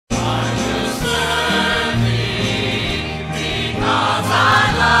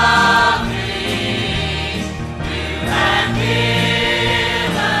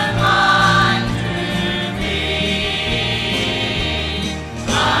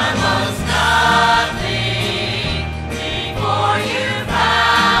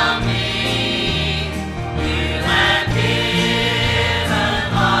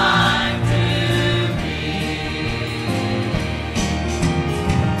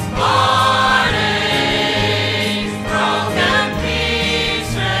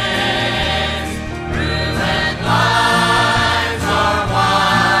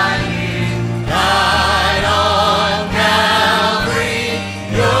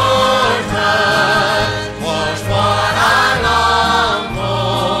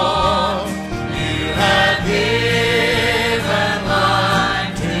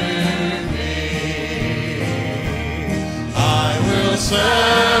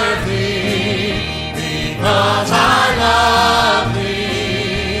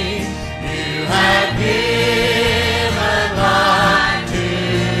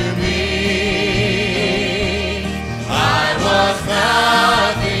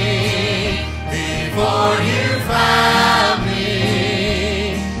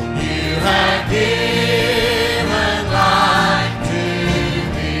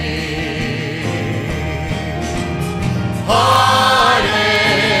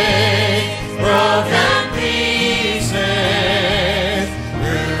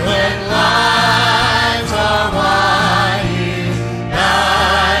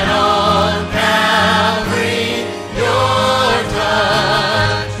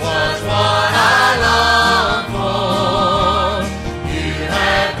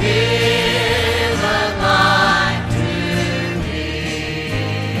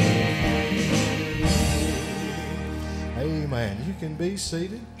be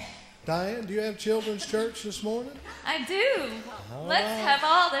seated. Diane, do you have children's church this morning? I do. Let's have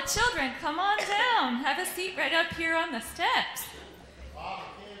all the children come on down. Have a seat right up here on the steps. While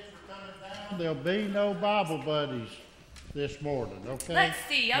the kids are coming down, there'll be no Bible buddies this morning, okay? Let's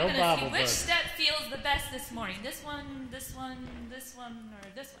see. I'm no going to see Bible which buddies. step feels the best this morning. This one, this one, this one, or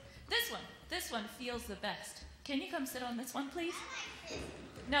this one. This one feels the best. Can you come sit on this one, please?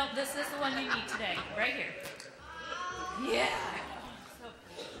 No, this is the one you need today, right here. Yeah. So,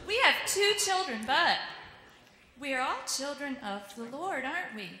 we have 2 children, but we are all children of the Lord,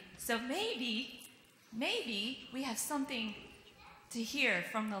 aren't we? So maybe we have something to hear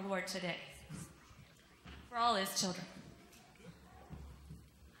from the Lord today. For all his children.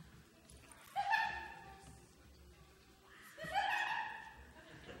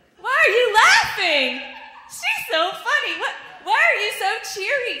 Why are you laughing? She's so funny. Why are you so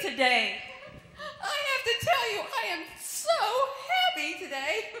cheery today? I have to tell you, I am so happy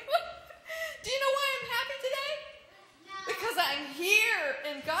today. Do you know why I'm happy today? Because I'm here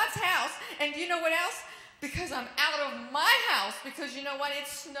in God's house. And do you know what else? Because I'm out of my house. Because you know what? It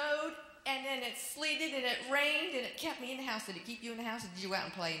snowed, and then it sleeted, and it rained, and it kept me in the house. Did it keep you in the house, or did you go out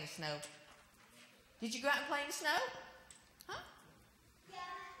and play in the snow? Did you go out and play in the snow? Huh?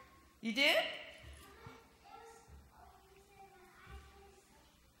 You did?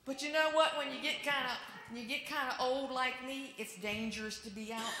 But you know what? When you get kind of old like me, it's dangerous to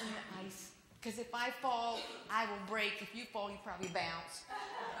be out in the ice. Because if I fall, I will break. If you fall, you probably bounce.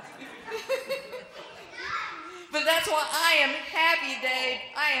 But that's why I am happy, Dave.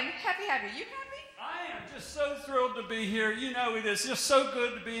 I am happy. You happy? I am just so thrilled to be here. You know, it is just so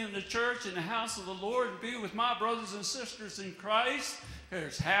good to be in the church, in the house of the Lord, and be with my brothers and sisters in Christ.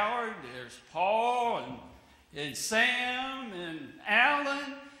 There's Howard, there's Paul, and Sam, and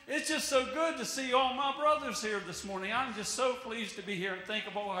Alan. It's just so good to see all my brothers here this morning. I'm just so pleased to be here and think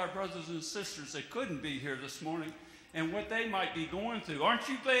of all our brothers and sisters that couldn't be here this morning and what they might be going through. Aren't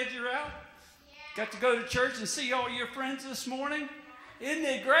you glad you're out? Yeah. Got to go to church and see all your friends this morning? Isn't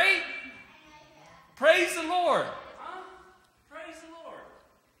it great? Praise the Lord. Huh? Praise the Lord.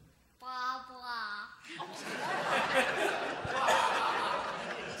 Blah, blah.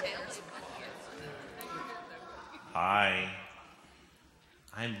 Hi.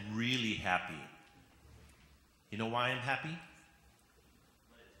 I'm really happy. You know why I'm happy?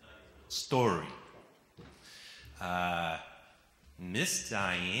 Story. Miss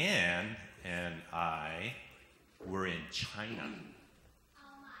Diane and I were in China.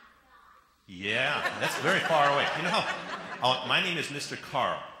 Yeah, that's very far away. You know how, my name is Mr.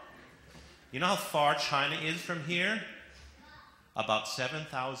 Carl. You know how far China is from here? About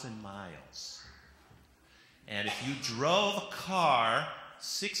 7,000 miles. And if you drove a car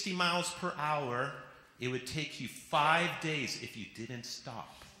 60 miles per hour, it would take you 5 days if you didn't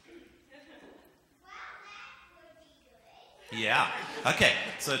stop. Yeah. Okay,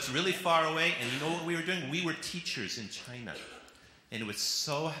 so it's really far away, and you know what we were doing? We were teachers in China. And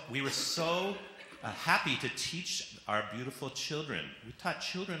we were so happy to teach our beautiful children. We taught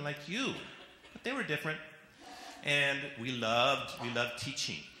children like you, but they were different. And we loved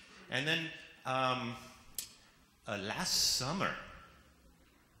teaching. And then last summer,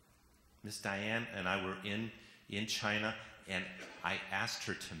 Miss Diane and I were in China, and I asked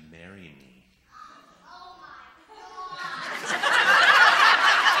her to marry me. Oh my God.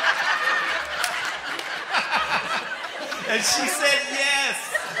 And she said yes.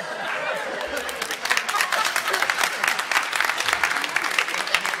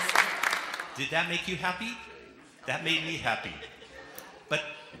 Did that make you happy? That made me happy. But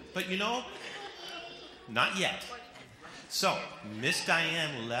you know, not yet. So, Miss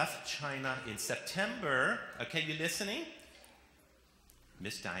Diane left China in September. Okay, you listening?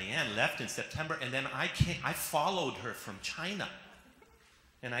 Miss Diane left in September, and then I followed her from China.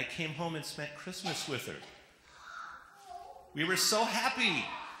 And I came home and spent Christmas with her. We were so happy.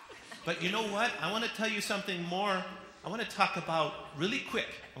 But you know what? I want to tell you something more. I want to talk about, really quick,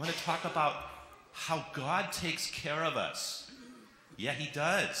 I want to talk about how God takes care of us. Yeah, he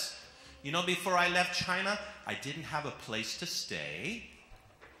does. You know, before I left China, I didn't have a place to stay.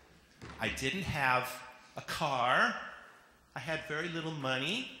 I didn't have a car. I had very little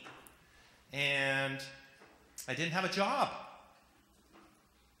money. And I didn't have a job.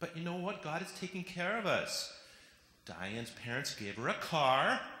 But you know what? God is taking care of us. Diane's parents gave her a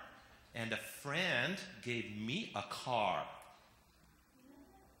car, and a friend gave me a car.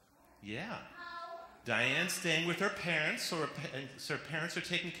 Yeah. Diane's staying with her parents, so her parents are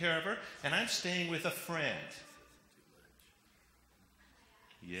taking care of her, and I'm staying with a friend.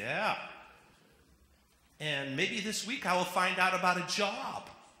 Yeah. And maybe this week I will find out about a job.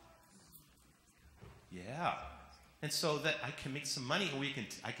 Yeah. And so that I can make some money and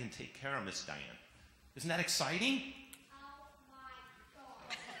I can take care of Miss Diane. Isn't that exciting? Oh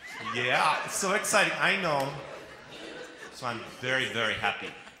my God. Yeah, it's so exciting. I know. So I'm very, very happy.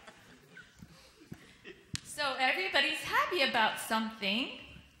 So everybody's happy about something,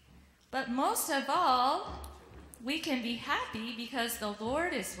 but most of all, we can be happy because the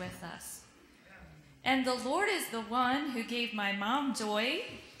Lord is with us. And the Lord is the one who gave my mom joy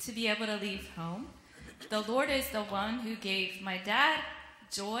to be able to leave home. The Lord is the one who gave my dad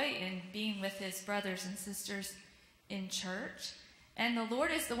joy in being with his brothers and sisters in church. And the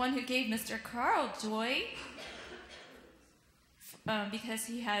Lord is the one who gave Mr. Carl joy because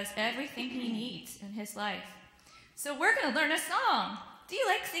he has everything he needs in his life. So we're going to learn a song. Do you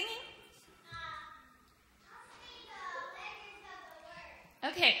like singing?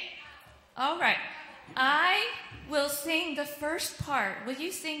 Okay. All right. I will sing the first part. Will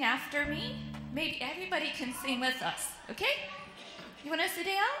you sing after me? Maybe everybody can sing with us. Okay? You want to sit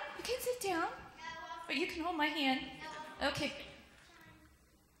down? You can sit down. But you can hold my hand. Okay.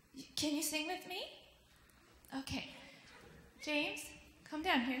 Can you sing with me? Okay. James, come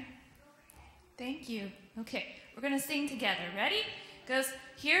down here. Thank you. Okay. We're going to sing together. Ready? It goes,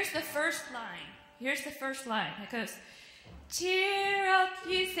 here's the first line. Here's the first line. It goes, cheer up,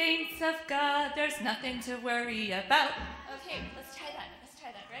 you saints of God, there's nothing to worry about. Okay, let's try that.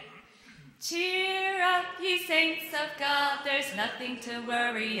 Ready? Cheer up, ye saints of God, there's nothing to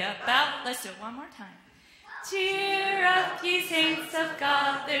worry about. Let's do it one more time. Cheer up, ye saints of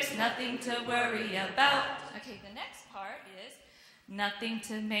God, there's nothing to worry about. Okay, the next part is nothing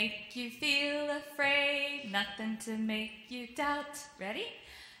to make you feel afraid, nothing to make you doubt. Ready?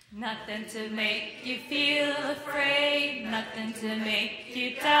 Nothing to make you feel afraid, nothing to make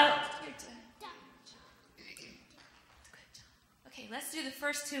you doubt. Okay, let's do the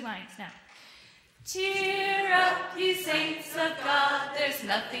first two lines now. Cheer up, you saints of God, there's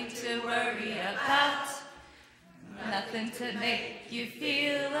nothing to worry about. Nothing to make you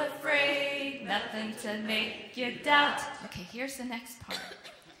feel afraid, nothing to make you doubt. Okay, here's the next part.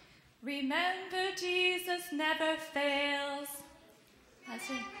 Remember, Jesus never fails. That's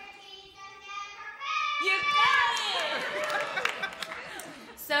it. You got it!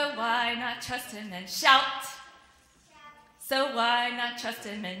 So why not trust him and shout? So why not trust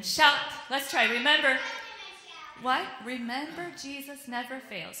him and shout? Let's try. Remember. What? Remember, Jesus never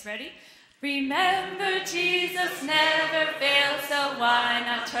fails. Ready? Remember, Jesus never fails, so why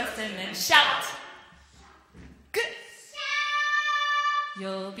not trust him and shout? Good.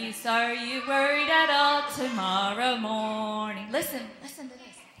 You'll be sorry you worried at all tomorrow morning. Listen to this.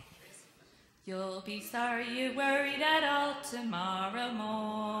 You'll be sorry you worried at all tomorrow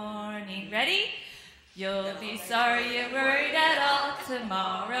morning. Ready? You'll be sorry you worried at all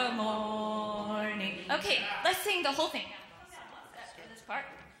tomorrow morning. Okay, let's sing the whole thing. This part.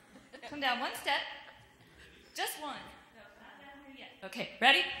 Come down one step. Just one. No, not down here yet. Okay,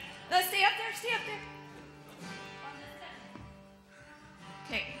 ready? Let's stay up there.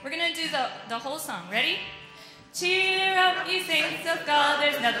 Okay, we're going to do the whole song. Ready? Cheer up, you saints of God,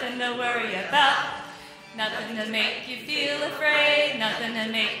 there's nothing to worry about. Nothing to make you feel afraid, nothing to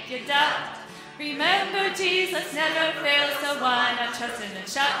make you doubt. Remember, Jesus never fails, so why not trust him and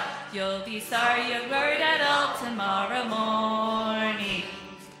shout? You'll be sorry you're worried at all tomorrow morning.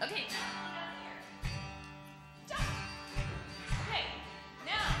 Okay. Okay,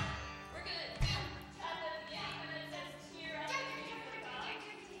 now we're going to do at the beginning when it says cheer up.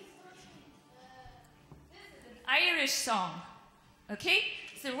 This is an Irish song, okay?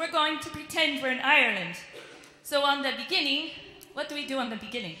 So we're going to pretend we're in Ireland. So on the beginning, what do we do on the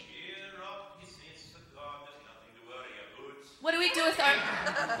beginning? What do we do with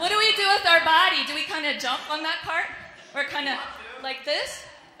our body? Do we kind of jump on that part? Or kind of like this?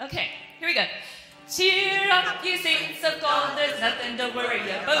 Okay, here we go. Cheer up, you saints of God, there's nothing to worry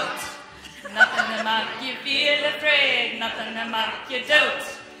about. Nothing to make you feel afraid, nothing to make you doubt.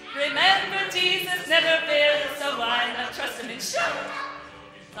 Remember, Jesus never fails, so why not trust him and shout?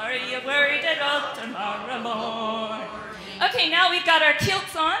 Sorry you're worried at all tomorrow morning. Okay, now we've got our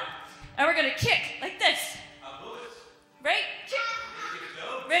kilts on, and we're going to kick like this. Right?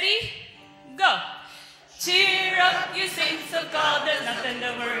 Kick. Ready? Go. Cheer up, you saints of God, there's nothing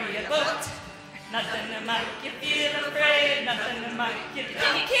to worry about. Nothing to make you feel afraid, nothing to make you doubt.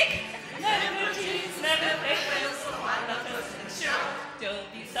 Can you kick? Never Jesus, never fails, so why not trust and shout? You'll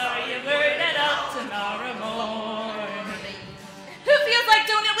be sorry you're worried at all tomorrow morning. Who feels like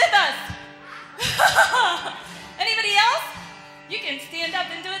doing it with us? Anybody else? You can stand up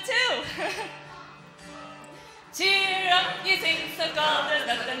and do it too. Cheer up, you saints of God, there's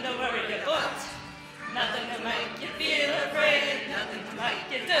nothing to worry about. Nothing to make you feel afraid, nothing to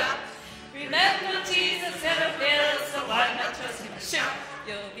make you do. Remember Jesus never fails, so why not trust him? Sure,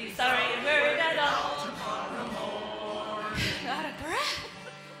 you'll be sorry you heard at all tomorrow morning. Out of breath.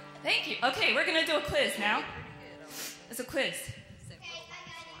 Thank you. Okay, we're gonna do a quiz now. It's a quiz.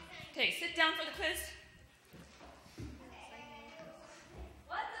 Okay, sit down for the quiz.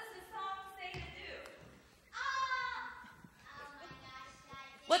 What does the song say to do?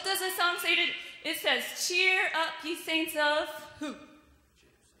 What does the song say to do? It says, cheer up, ye saints of who?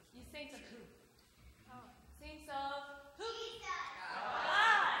 Ye saints of who? Saints of who?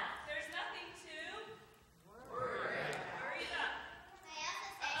 God. There's nothing to worry about.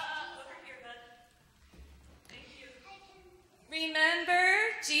 Over here, bud. Thank you. Remember,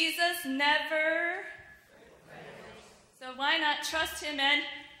 Jesus never. So why not trust him and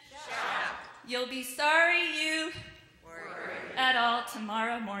shout? You'll be sorry you at all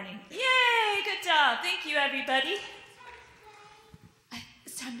tomorrow morning. Yay! Good job. Thank you, everybody.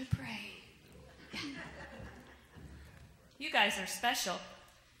 It's time to pray. Yeah. You guys are special.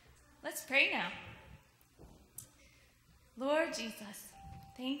 Let's pray now. Lord Jesus,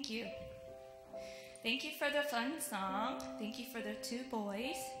 thank you. Thank you for the fun song. Thank you for the 2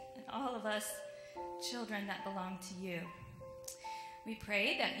 boys and all of us children that belong to you. We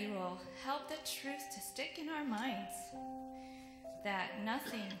pray that you will help the truth to stick in our minds, that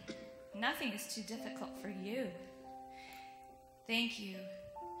nothing is too difficult for you. Thank you.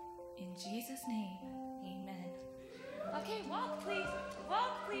 In Jesus' name, amen. Okay, walk, please.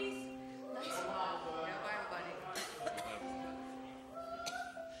 Walk, please. Let's walk.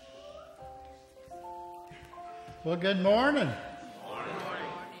 Well, good morning.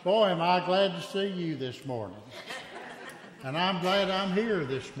 Boy, am I glad to see you this morning. And I'm glad I'm here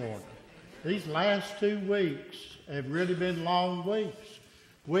this morning. These last 2 weeks have really been long weeks.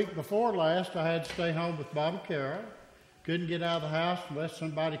 Week before last, I had to stay home with Bobby Carroll. Couldn't get out of the house unless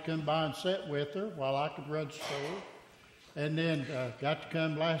somebody come by and sit with her while I could run the store. And then got to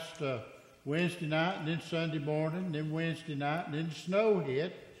come last Wednesday night, and then Sunday morning, and then Wednesday night, and then the snow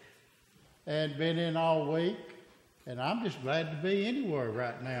hit. And been in all week. And I'm just glad to be anywhere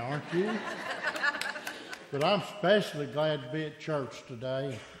right now, aren't you? But I'm especially glad to be at church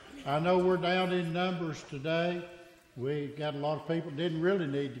today. I know we're down in numbers today. We got a lot of people didn't really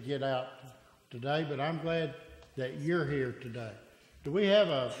need to get out today, but I'm glad that you're here today. Do we have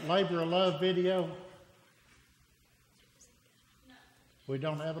a Labor of Love video? No. We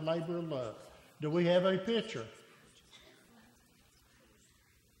don't have a Labor of Love. Do we have a picture?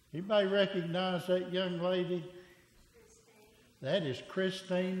 Anybody recognize that young lady? That is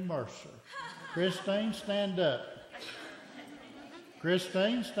Christine Mercer. Christine, stand up.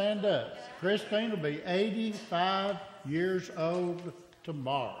 Christine, stand up. Christine will be 85 years old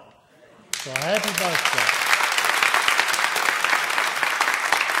tomorrow. So happy birthday.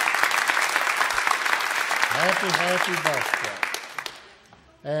 Happy birthday.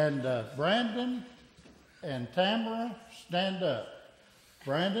 And Brandon and Tamara, stand up.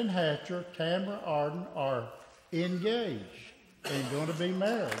 Brandon Hatcher, Tamara Arden are engaged and going to be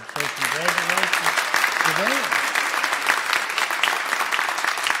married. So congratulations to them.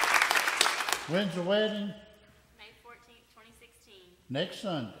 When's the wedding? May 14th, 2016. Next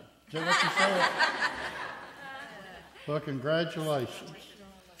Sunday. Is that what you said? Well, congratulations.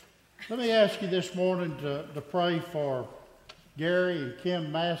 Let me ask you this morning to pray for Gary and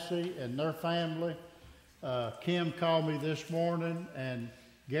Kim Massey and their family. Kim called me this morning, and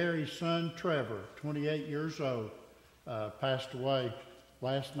Gary's son, Trevor, 28 years old, passed away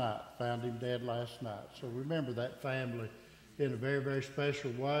last night, found him dead last night. So remember that family in a very, very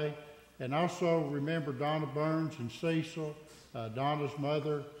special way. And also remember Donna Burns and Cecil, Donna's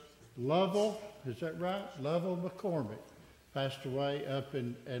mother, Lovell, is that right? Lovell McCormick, passed away up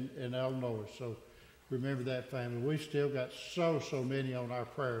in Illinois. So remember that family. We still got so many on our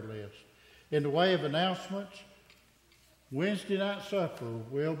prayer list. In the way of announcements, Wednesday night supper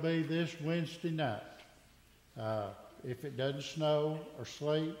will be this Wednesday night. If it doesn't snow or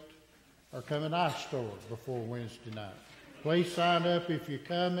sleet or come an ice storm before Wednesday night. Please sign up if you're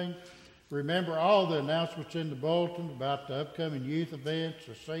coming. Remember all the announcements in the bulletin about the upcoming youth events,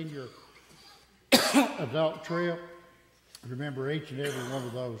 the senior adult trip. Remember each and every one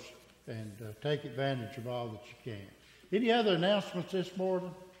of those and take advantage of all that you can. Any other announcements this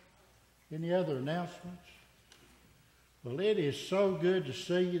morning? Any other announcements? Well, it is so good to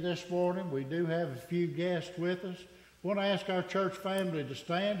see you this morning. We do have a few guests with us. I want to ask our church family to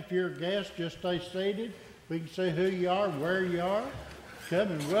stand. If you're a guest, just stay seated. We can see who you are and where you are. come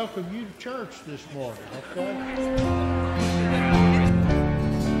and welcome you to church this morning, okay?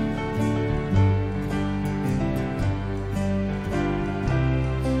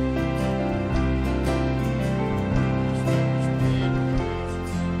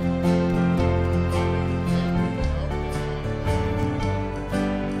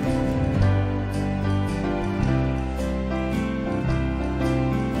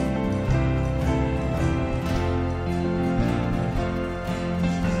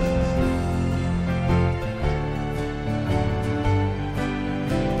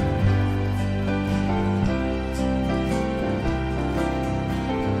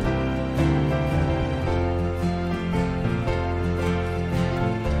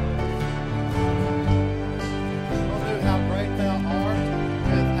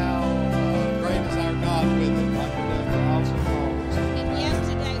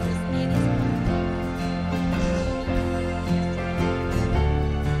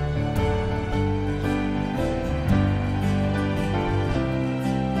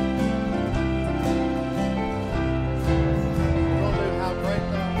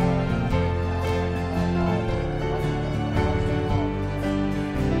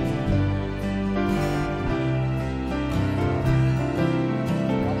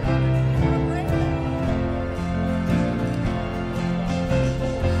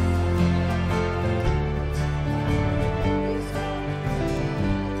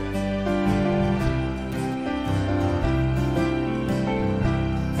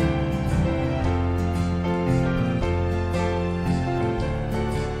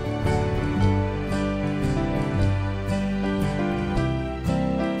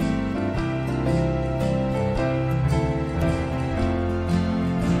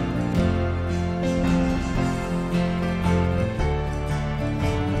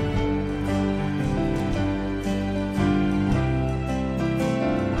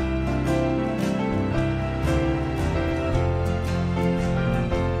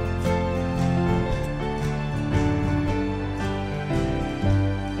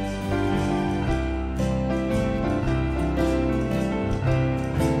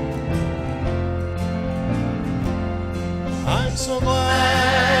 So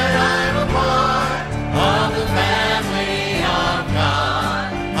glad I'm a part of the family of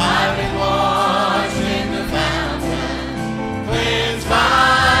God. I've been washed in the fountain, cleansed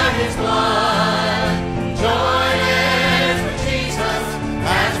by His blood. Join hands with Jesus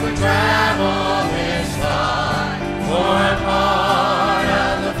as we travel this far. For a part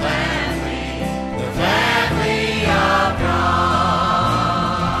of the family of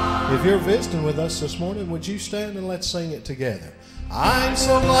God. If you're visiting with us this morning, would you stand and let's sing it together? I'm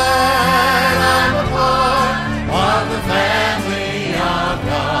so glad I'm a part of the family of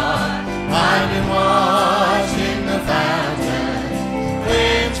God. I've been washed in the fountain,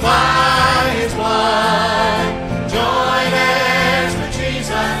 cleansed by His blood. Join hands with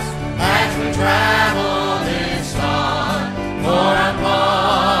Jesus as we travel this far. For I'm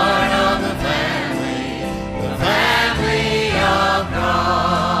part of the family of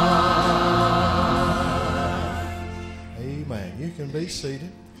God. Amen. You can be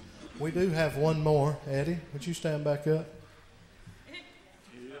seated. We do have one more. Eddie, would you stand back up?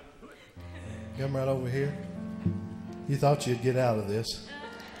 Come right over here. You thought you'd get out of this.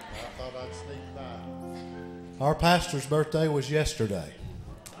 I thought I'd sneak by. Our pastor's birthday was yesterday.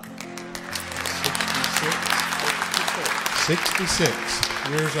 66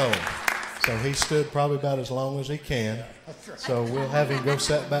 years old. So he stood probably about as long as he can. So we'll have him go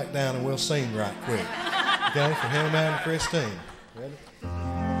sit back down and we'll sing right quick. Okay, for him and Christine. Ready?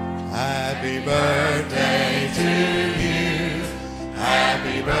 Happy birthday to you.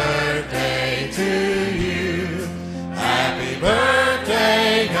 Happy birthday to you. Happy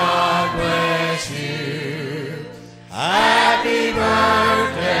birthday, God bless you. Happy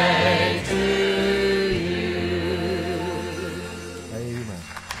birthday to you. Amen.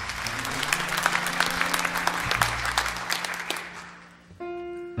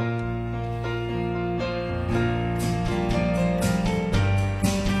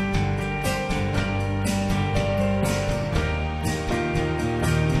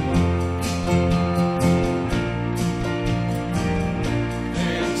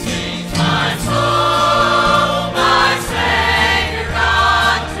 Sings my soul, my Savior God.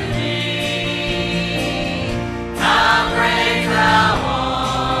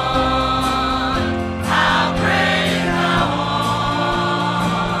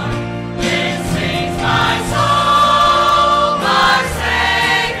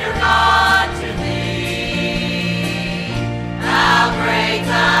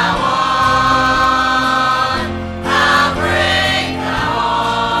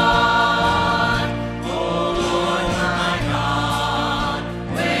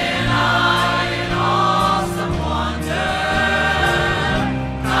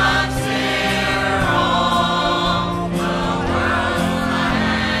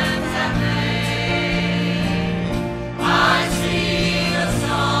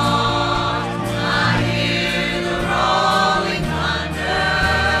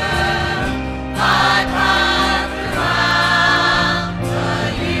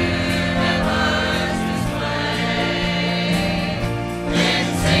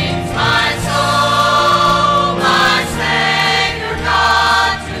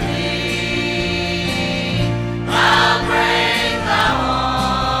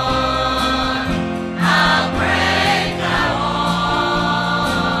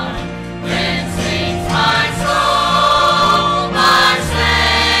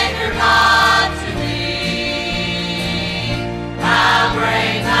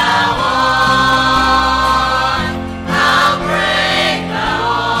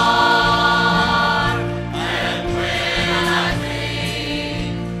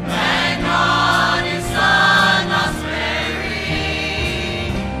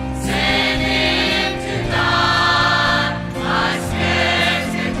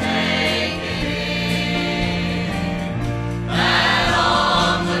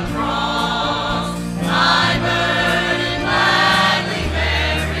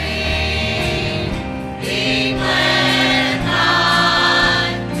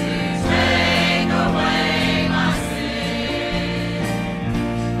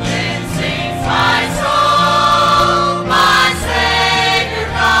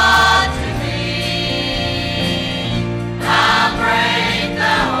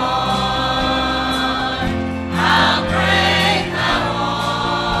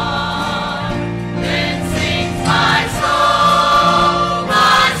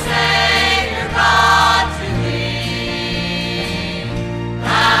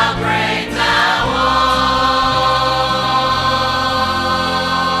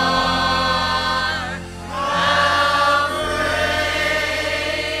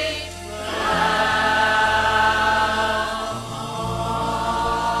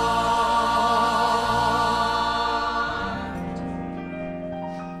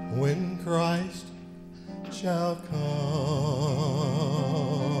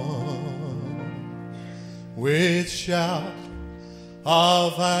 shout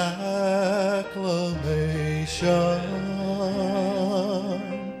of acclamation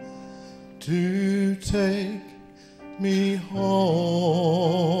to take me home.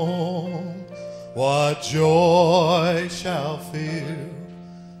 What joy shall fill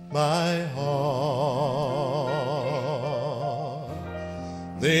my heart?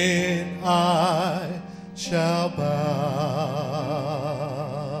 Then I shall bow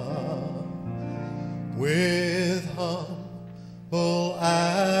with humble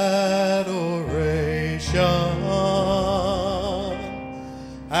adoration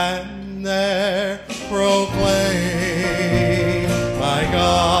and there proclaim, my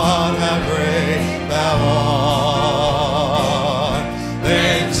God, how great thou art.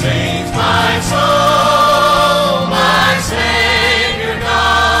 Then sings my soul, my Savior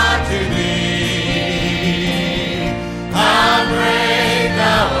God, to thee. How great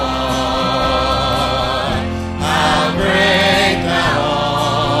thou art, how great thou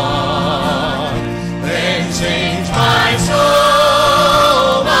art. Then sings my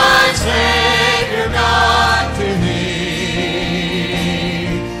soul, my Savior God, to thee.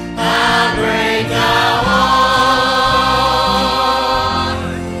 How great thou art,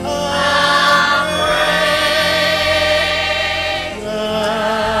 how great thou art.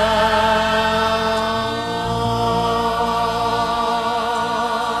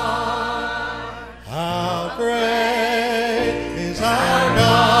 How great is our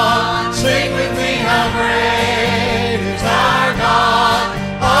God. Sing with me, how great is our God.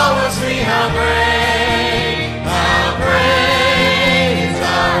 All will see how great is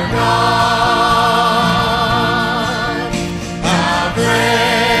our God. How great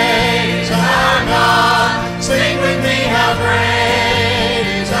is our God. Sing with me, how great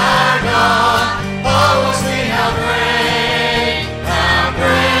is our God. All will see how great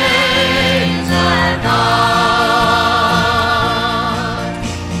is our God.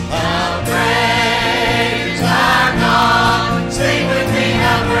 How great is our God. Sing with me,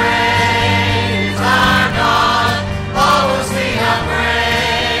 how great is our God. All will see how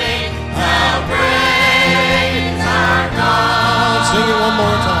great is our God. Sing it one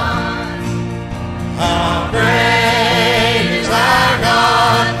more time. How great is our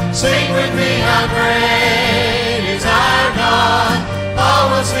God. Sing with me, how great is our God. All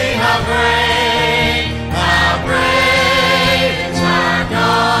will see how great is our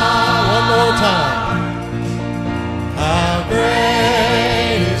God. One more time. How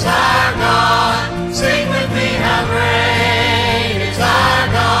great is our God. Sing with me, how great is our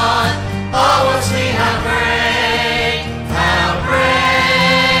God. All will see how great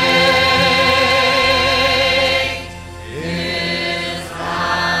is our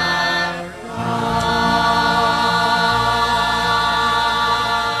God.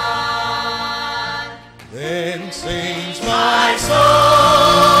 Then sings my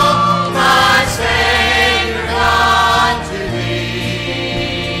soul, my Savior God, to thee.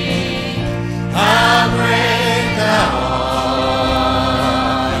 How great thou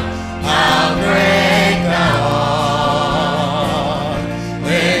art, how great thou art.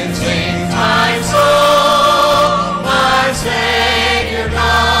 Then sings my soul, my Savior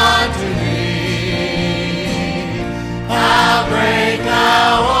God, to thee. How great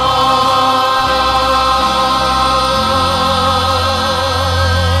thou art.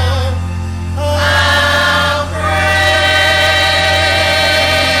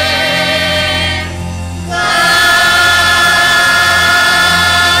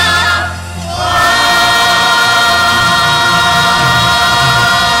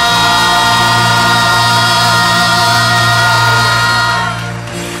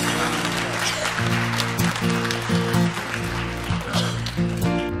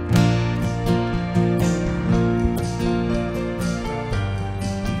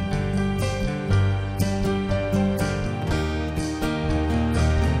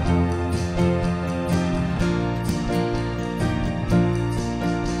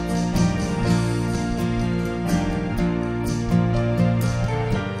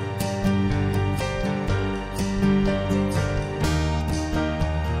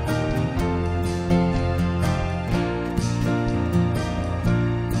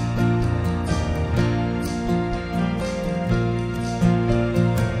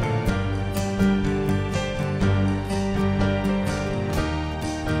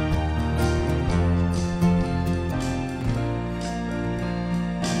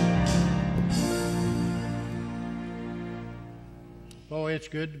 Boy, it's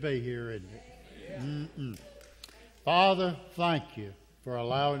good to be here, isn't it? Father, thank you for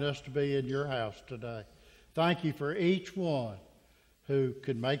allowing us to be in your house today. Thank you for each one who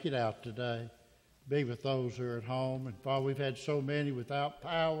could make it out today. be with those who are at home. And Father, we've had so many without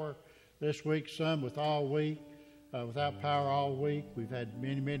power this week, some without power all week. We've had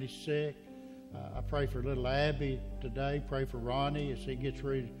many, many sick. I pray for little Abby today. Pray for Ronnie as he gets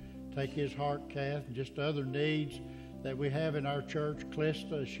ready to take his heart cath, and just other needs that we have in our church.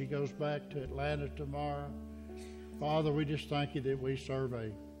 Clista, as she goes back to Atlanta tomorrow. Father, we just thank you that we serve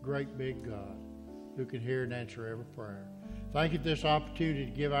a great big God who can hear and answer every prayer. Thank you for this opportunity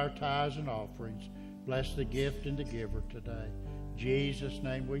to give our tithes and offerings. Bless the gift and the giver today. In Jesus'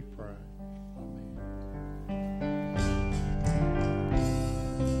 name we pray. Amen.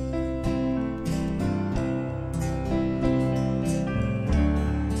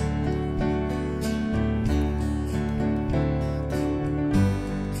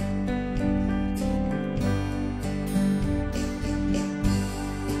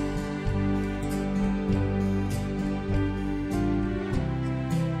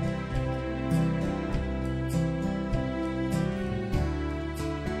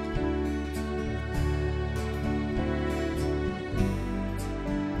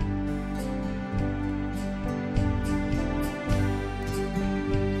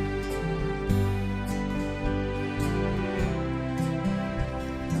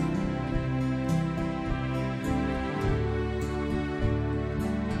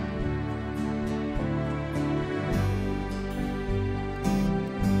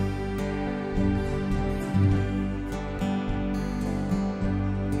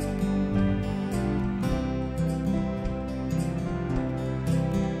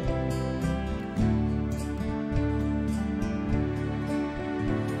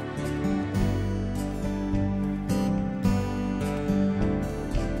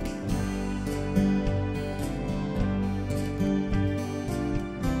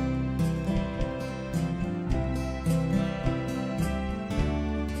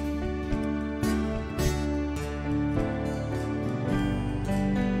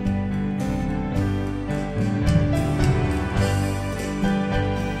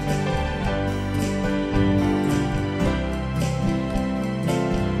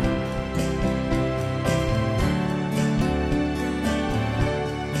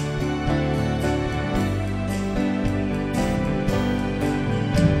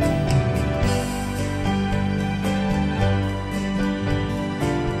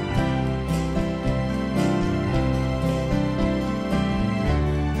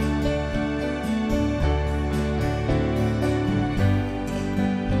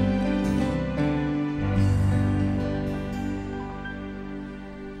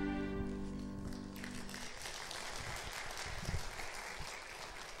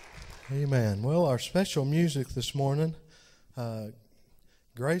 Amen. Well, our special music this morning,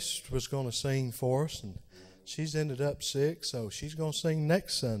 Grace was going to sing for us, and she's ended up sick, so she's going to sing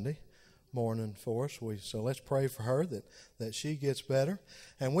next Sunday morning for us. So let's pray for her that she gets better.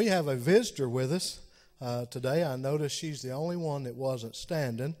 And we have a visitor with us today. I noticed she's the only one that wasn't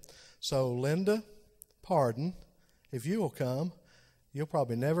standing. So Linda Pardon, if you will come, you'll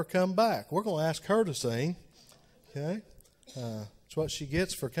probably never come back. We're going to ask her to sing. Okay? It's what she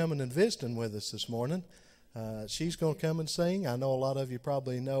gets for coming and visiting with us this morning. She's going to come and sing. I know a lot of you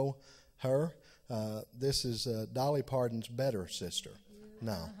probably know her. This is Dolly Pardon's better sister.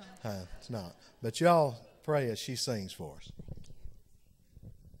 No, it's not. But y'all pray as she sings for us.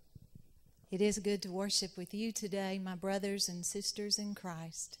 It is good to worship with you today, my brothers and sisters in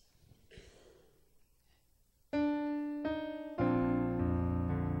Christ.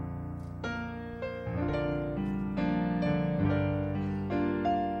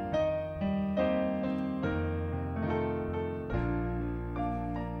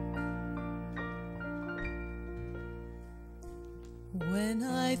 When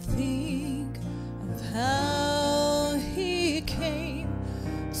I think of how he came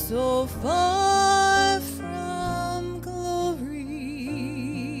so far from glory,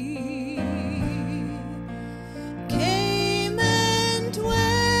 came and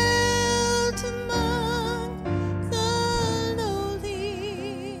dwelt among the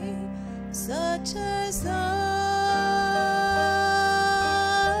lowly, such as I,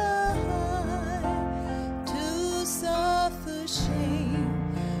 to suffer shame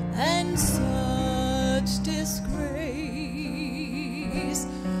and such disgrace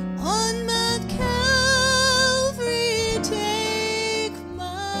on Mount Calvary take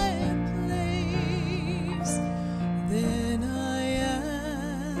my place. Then I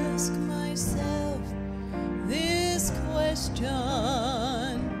ask myself this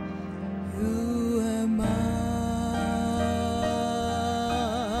question: who am I?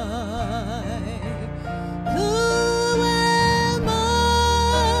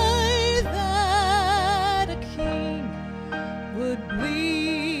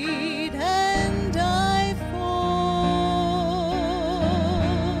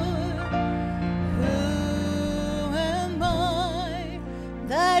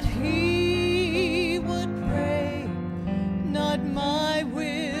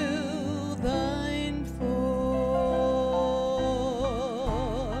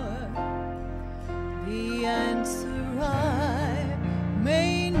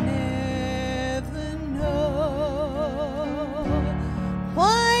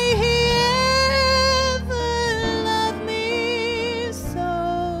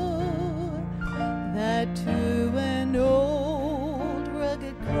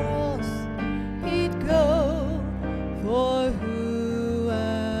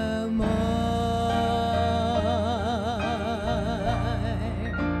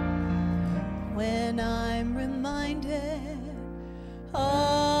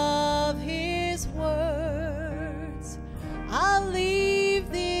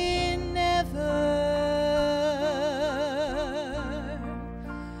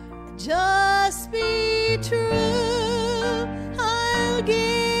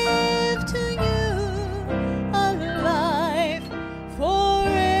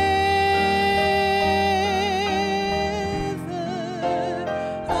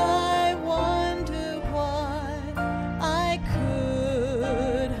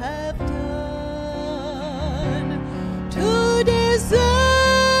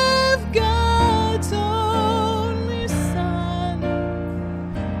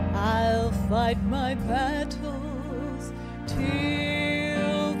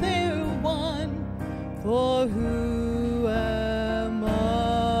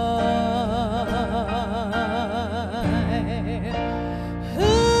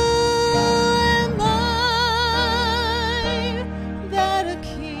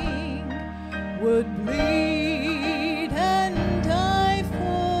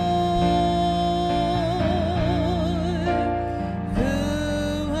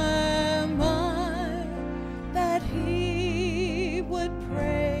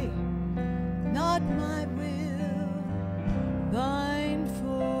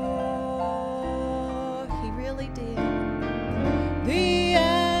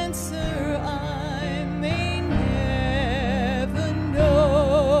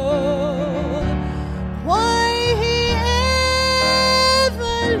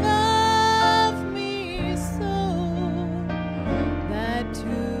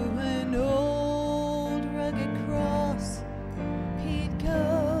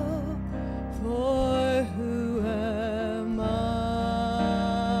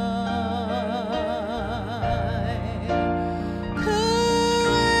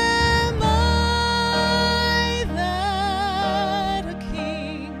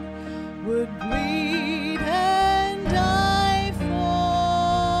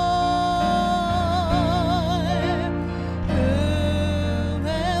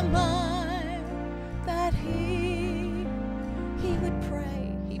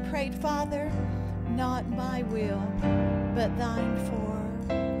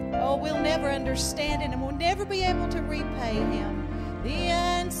 we'll never understand it and we'll never be able to repay him. The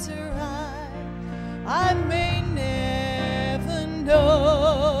answer I may never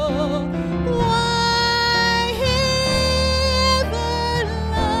know. Why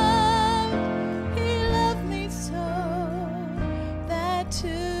he loved me so, that to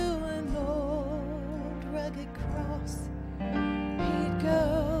an old rugged cross he'd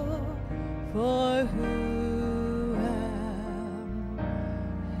go. For who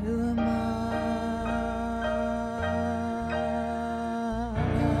am I?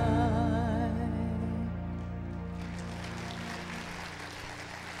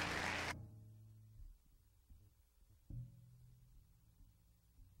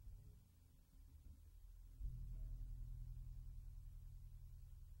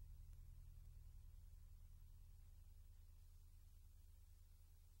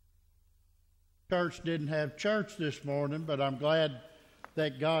 Church didn't have church this morning, but I'm glad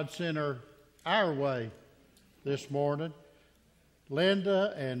that God sent her our way this morning.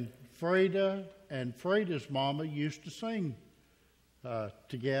 Linda and Frida's mama used to sing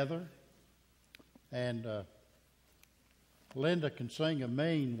together. And Linda can sing a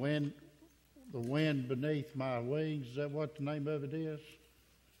mean wind, the wind beneath my wings. Is that what the name of it is?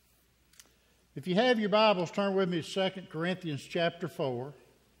 If you have your Bibles, turn with me to 2 Corinthians chapter 4.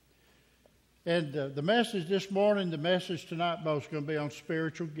 And the message this morning, the message tonight, both is going to be on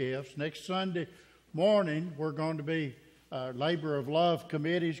spiritual gifts. Next Sunday morning, we're going to be, Labor of Love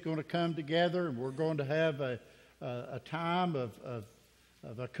Committee is going to come together, and we're going to have a time of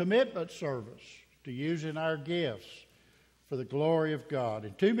a commitment service to using our gifts for the glory of God.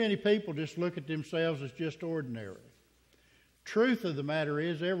 And too many people just look at themselves as just ordinary. Truth of the matter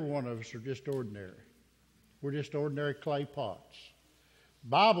is, every one of us are just ordinary. We're just ordinary clay pots.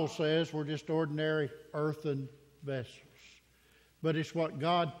 Bible says we're just ordinary earthen vessels. But it's what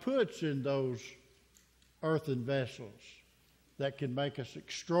God puts in those earthen vessels that can make us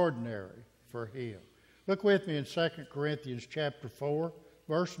extraordinary for Him. Look with me in 2 Corinthians chapter 4,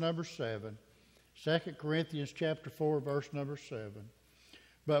 verse number 7. 2 Corinthians chapter 4, verse number 7.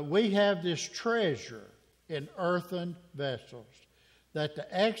 But we have this treasure in earthen vessels, that the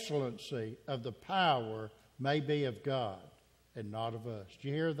excellency of the power may be of God and not of us. Do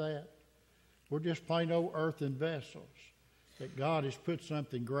you hear that? We're just plain old earthen vessels that God has put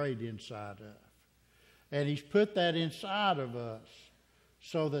something great inside of. And He's put that inside of us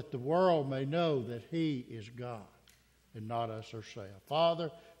so that the world may know that He is God and not us ourselves.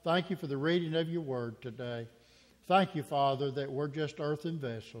 Father, thank You for the reading of Your word today. Thank You, Father, that we're just earthen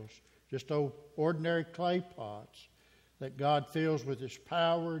vessels, just old ordinary clay pots that God fills with His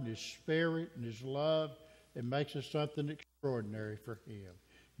power and His Spirit and His love and makes us something extraordinary for Him.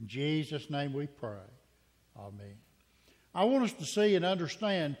 In Jesus' name we pray. Amen. I want us to see and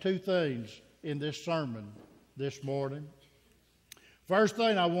understand two things in this sermon this morning. First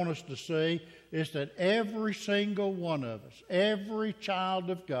thing I want us to see is that every single one of us, every child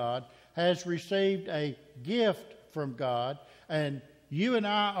of God, has received a gift from God, and you and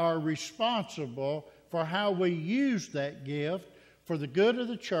I are responsible for how we use that gift for the good of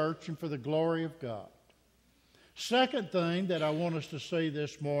the church and for the glory of God. Second thing that I want us to see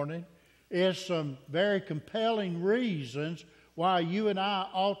this morning is some very compelling reasons why you and I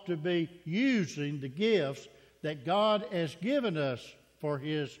ought to be using the gifts that God has given us for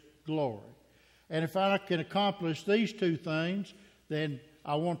His glory. And if I can accomplish these two things, then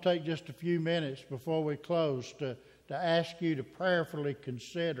I want to take just a few minutes before we close to ask you to prayerfully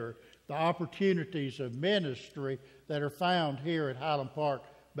consider the opportunities of ministry that are found here at Highland Park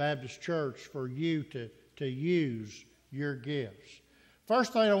Baptist Church for you to use your gifts.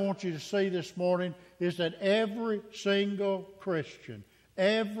 First thing I want you to see this morning is that every single Christian,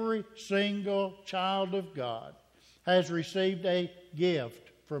 every single child of God has received a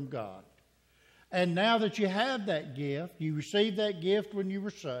gift from God. And now that you have that gift, you received that gift when you were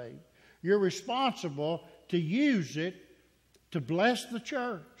saved, you're responsible to use it to bless the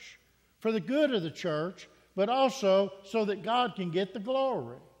church, for the good of the church, but also so that God can get the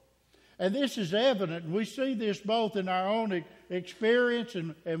glory. And this is evident, and we see this both in our own experience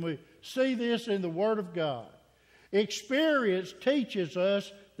and we see this in the Word of God. Experience teaches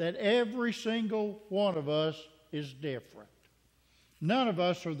us that every single one of us is different. None of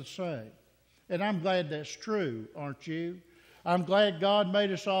us are the same. And I'm glad that's true, aren't you? I'm glad God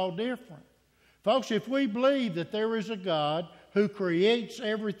made us all different. Folks, if we believe that there is a God who creates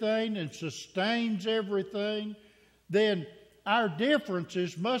everything and sustains everything, then our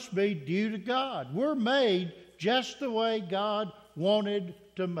differences must be due to God. We're made just the way God wanted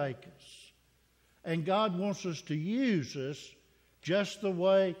to make us. And God wants us to use us just the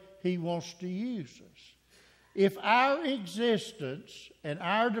way He wants to use us. If our existence and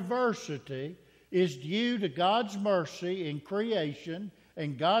our diversity is due to God's mercy in creation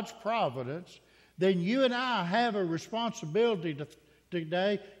and God's providence, then you and I have a responsibility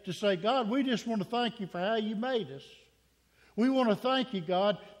today to say, God, we just want to thank you for how you made us. We want to thank you,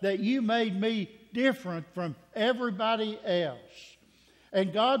 God, that you made me different from everybody else.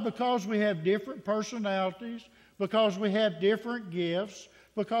 And God, because we have different personalities, because we have different gifts,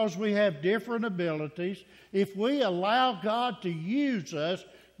 because we have different abilities, if we allow God to use us,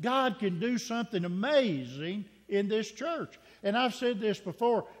 God can do something amazing in this church. And I've said this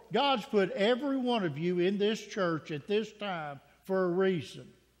before, God's put every one of you in this church at this time for a reason.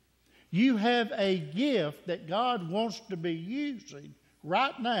 You have a gift that God wants to be using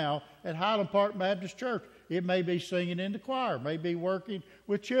right now at Highland Park Baptist Church. It may be singing in the choir, may be working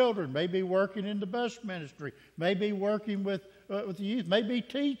with children, may be working in the bus ministry, may be working with the youth, may be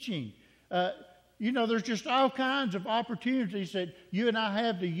teaching. There's just all kinds of opportunities that you and I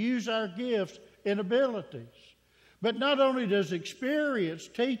have to use our gifts and abilities. But not only does experience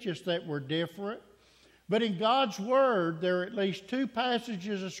teach us that we're different, but in God's Word, there are at least 2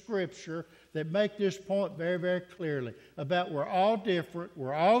 passages of Scripture that make this point very, very clearly about we're all different,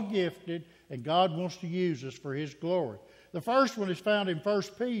 we're all gifted, and God wants to use us for His glory. The first one is found in 1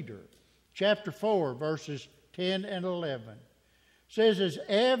 Peter chapter 4, verses 10 and 11. It says, as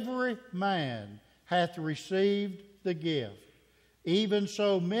every man hath received the gift, even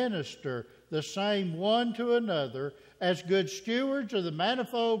so minister the same one to another as good stewards of the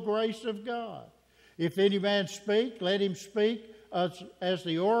manifold grace of God. If any man speak, let him speak as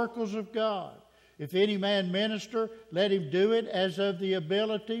the oracles of God. If any man minister, let him do it as of the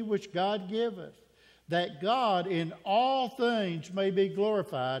ability which God giveth, that God in all things may be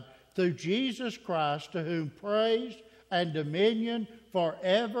glorified through Jesus Christ, to whom praise and dominion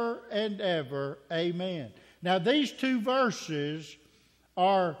forever and ever. Amen. Now these 2 verses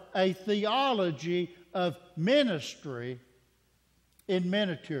are a theology of ministry in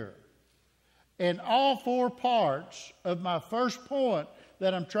miniature. And all 4 parts of my first point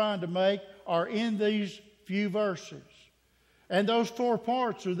that I'm trying to make are in these few verses. And those 4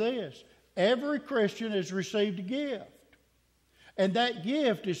 parts are this. Every Christian has received a gift. And that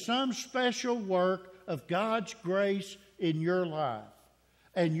gift is some special work of God's grace in your life.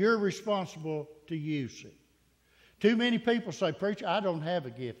 And you're responsible to use it. Too many people say, preacher, I don't have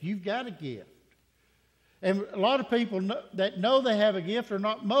a gift. You've got a gift. And a lot of people that know they have a gift are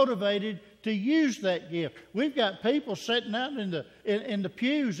not motivated to use that gift. We've got people sitting out in the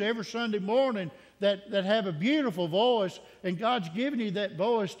pews every Sunday morning that have a beautiful voice, and God's given you that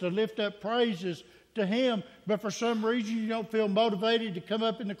voice to lift up praises to Him, but for some reason you don't feel motivated to come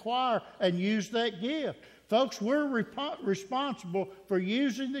up in the choir and use that gift. Folks, we're responsible for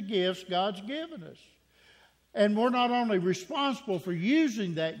using the gifts God's given us. And we're not only responsible for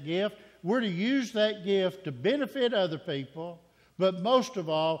using that gift, we're to use that gift to benefit other people, but most of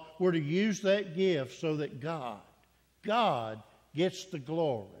all, we're to use that gift so that God gets the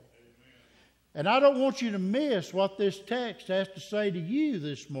glory. And I don't want you to miss what this text has to say to you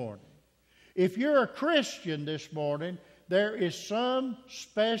this morning. If you're a Christian this morning, there is some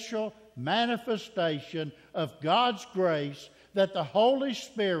special manifestation of God's grace that the Holy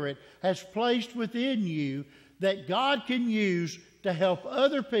Spirit has placed within you that God can use to help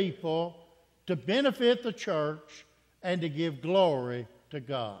other people, to benefit the church, and to give glory to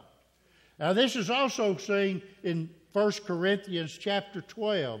God. Now this is also seen in 1 Corinthians chapter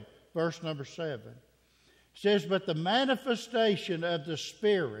 12, verse number 7. It says, but the manifestation of the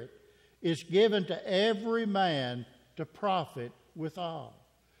Spirit is given to every man to profit withal.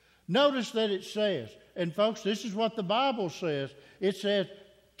 Notice that it says, and folks, this is what the Bible says. It says,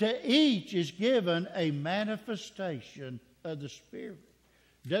 to each is given a manifestation of the Spirit.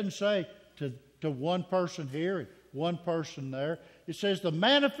 It doesn't say to one person here and one person there. It says the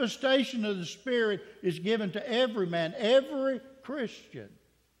manifestation of the Spirit is given to every man, every Christian.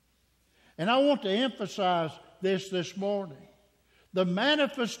 And I want to emphasize this morning. The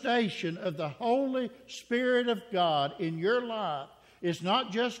manifestation of the Holy Spirit of God in your life is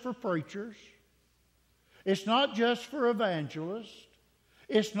not just for preachers. It's not just for evangelists.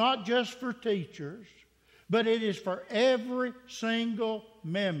 It's not just for teachers. But it is for every single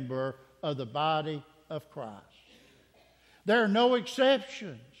member of the body of Christ. There are no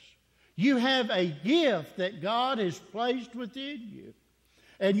exceptions. You have a gift that God has placed within you.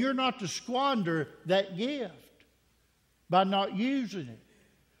 And you're not to squander that gift by not using it.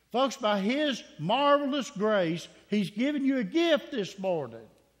 Folks, by His marvelous grace, He's given you a gift this morning.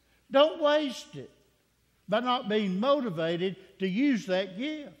 Don't waste it by not being motivated to use that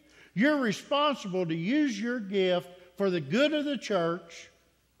gift. You're responsible to use your gift for the good of the church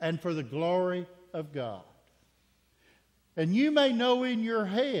and for the glory of God. And you may know in your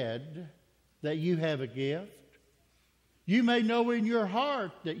head that you have a gift. You may know in your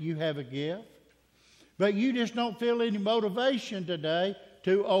heart that you have a gift. But you just don't feel any motivation today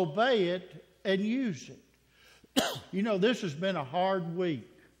to obey it and use it. You know, this has been a hard week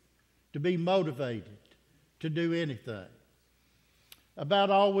to be motivated to do anything. About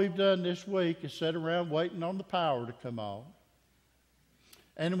all we've done this week is sit around waiting on the power to come on.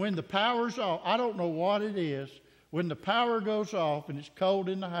 And when the power's off, I don't know what it is, when the power goes off and it's cold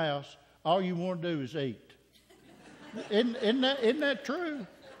in the house, all you want to do is eat. Isn't that true?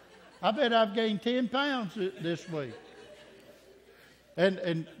 I bet I've gained 10 pounds this week.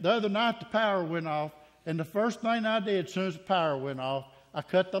 And the other night the power went off, and the first thing I did as soon as the power went off, I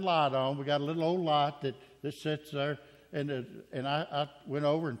cut the light on. We got a little old light that sits there, and I went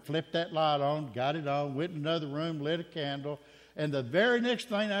over and flipped that light on, got it on, went in another room, lit a candle, and the very next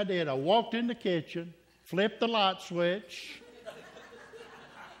thing I did, I walked in the kitchen, flipped the light switch,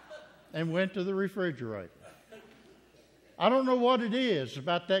 and went to the refrigerator. I don't know what it is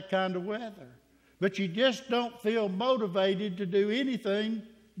about that kind of weather, but you just don't feel motivated to do anything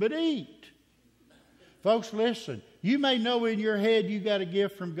but eat. Folks, listen, you may know in your head you got a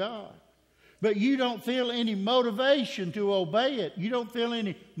gift from God, but you don't feel any motivation to obey it. You don't feel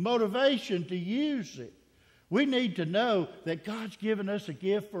any motivation to use it. We need to know that God's given us a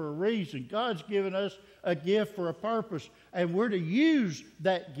gift for a reason. God's given us a gift for a purpose, and we're to use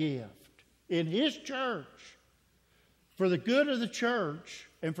that gift in His church for the good of the church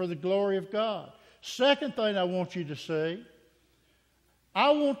and for the glory of God. Second thing I want you to see, I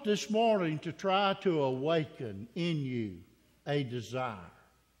want this morning to try to awaken in you a desire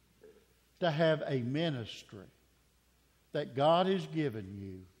to have a ministry that God has given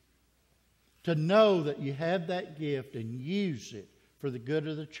you, to know that you have that gift and use it for the good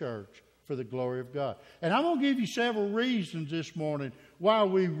of the church, for the glory of God. And I'm going to give you several reasons this morning why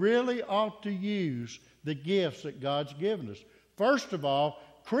we really ought to use the gifts that God's given us. First of all,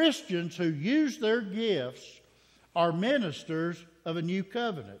 Christians who use their gifts are ministers of a new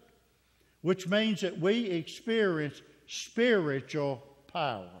covenant, which means that we experience spiritual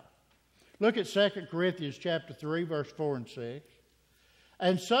power. Look at 2 Corinthians chapter 3, verse 4 and 6.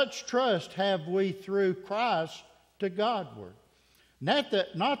 And such trust have we through Christ to Godward. Not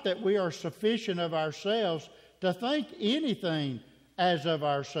that we are sufficient of ourselves to think anything as of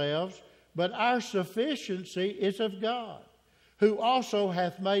ourselves, but our sufficiency is of God, who also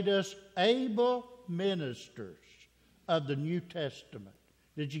hath made us able ministers of the New Testament.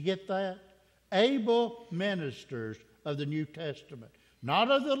 Did you get that? Able ministers of the New Testament.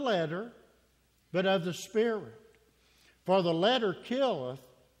 Not of the letter, but of the Spirit. For the letter killeth,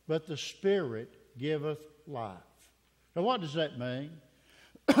 but the Spirit giveth life. Now what does that mean?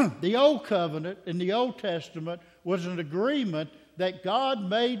 The Old Covenant in the Old Testament was an agreement that God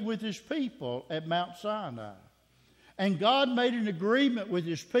made with His people at Mount Sinai. And God made an agreement with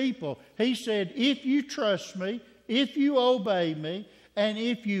His people. He said, if you trust me, if you obey me, and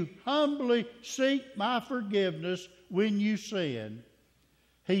if you humbly seek my forgiveness when you sin,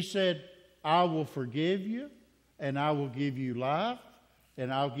 He said, I will forgive you, and I will give you life,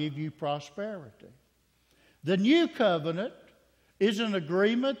 and I'll give you prosperity. The New Covenant is an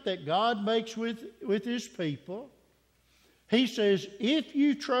agreement that God makes with His people. He says, if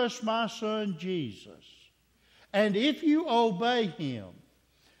you trust my Son Jesus, and if you obey Him,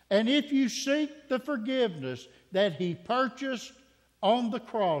 and if you seek the forgiveness that He purchased on the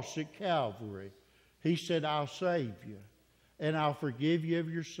cross at Calvary, He said, I'll save you, and I'll forgive you of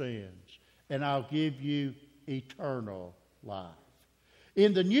your sins, and I'll give you eternal life.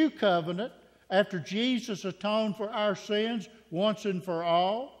 In the New Covenant, after Jesus atoned for our sins once and for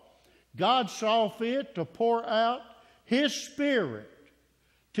all, God saw fit to pour out His Spirit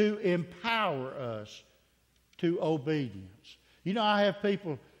to empower us to obedience. You know, I have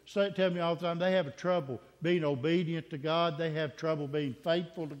people tell me all the time they have trouble being obedient to God. They have trouble being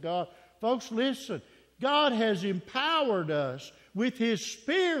faithful to God. Folks, listen. God has empowered us with His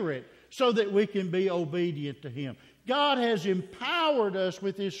Spirit so that we can be obedient to Him. God has empowered us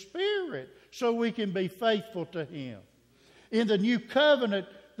with His Spirit so we can be faithful to Him. In the New Covenant,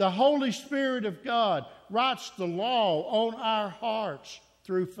 the Holy Spirit of God writes the law on our hearts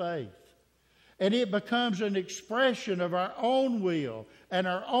through faith. And it becomes an expression of our own will and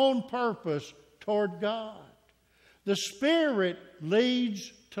our own purpose toward God. The Spirit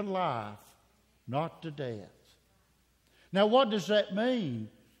leads to life, not to death. Now, what does that mean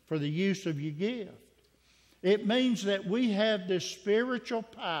for the use of your gift? It means that we have this spiritual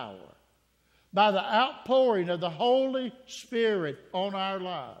power by the outpouring of the Holy Spirit on our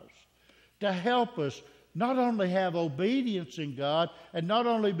lives to help us not only have obedience in God and not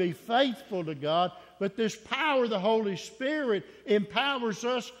only be faithful to God, but this power of the Holy Spirit empowers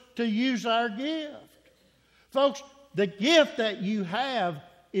us to use our gift. Folks, the gift that you have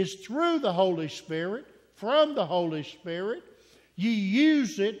is through the Holy Spirit, from the Holy Spirit. You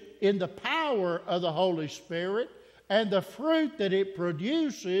use it in the power of the Holy Spirit, and the fruit that it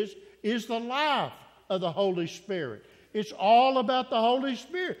produces is the life of the Holy Spirit. It's all about the Holy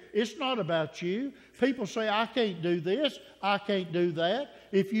Spirit. It's not about you. People say, I can't do this, I can't do that.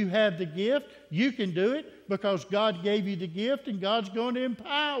 If you have the gift, you can do it because God gave you the gift and God's going to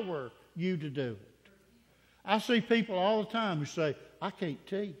empower you to do it. I see people all the time who say, I can't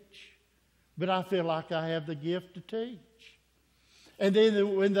teach, but I feel like I have the gift to teach. And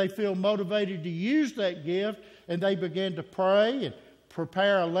then when they feel motivated to use that gift and they begin to pray and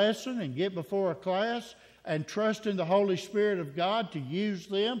prepare a lesson and get before a class and trust in the Holy Spirit of God to use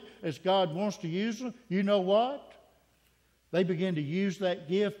them as God wants to use them, you know what? They begin to use that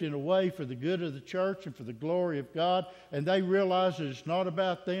gift in a way for the good of the church and for the glory of God, and they realize that it's not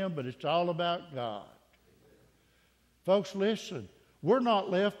about them, but it's all about God. Folks, listen, we're not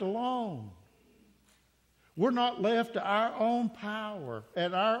left alone. We're not left to our own power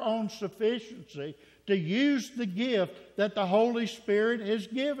and our own sufficiency to use the gift that the Holy Spirit has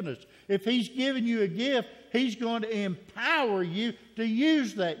given us. If He's given you a gift, He's going to empower you to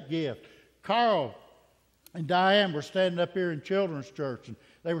use that gift. Carl and Diane were standing up here in Children's Church, and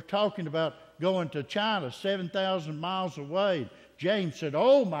they were talking about going to China, 7,000 miles away. James said,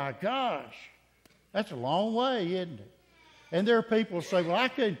 oh my gosh, that's a long way, isn't it? And there are people who say, well, I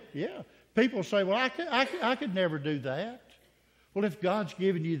could, yeah. People say, well, I could never do that. Well, if God's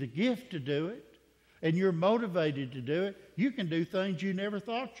given you the gift to do it, and you're motivated to do it, you can do things you never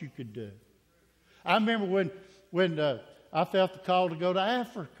thought you could do. I remember when I felt the call to go to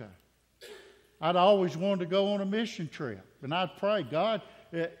Africa. I'd always wanted to go on a mission trip. And I'd pray, God,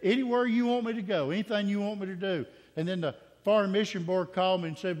 anywhere you want me to go, anything you want me to do. And then the Foreign Mission Board called me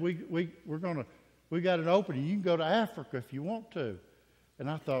and said, we got an opening. You can go to Africa if you want to. And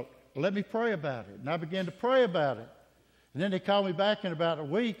I thought, well, let me pray about it. And I began to pray about it. And then they called me back in about a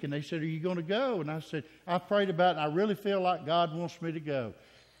week, and they said, are you going to go? And I said, I prayed about it, and I really feel like God wants me to go.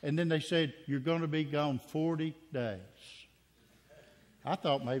 And then they said, you're going to be gone 40 days. I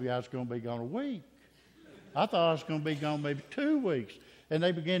thought maybe I was going to be gone a week. I thought I was going to be gone maybe 2 weeks. And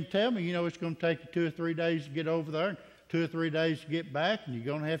they began to tell me, it's going to take you 2 or 3 days to get over there, and 2 or 3 days to get back, and you're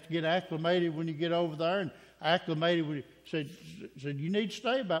going to have to get acclimated when you get over there, and acclimated when you said you need to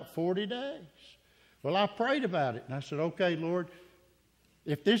stay about 40 days. Well, I prayed about it, and I said, okay, Lord,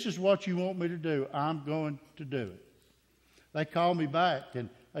 if this is what you want me to do, I'm going to do it. They called me back, and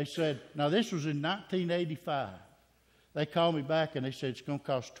they said, now this was in 1985. They called me back, and they said, it's going to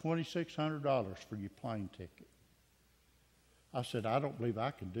cost $2,600 for your plane ticket. I said, I don't believe I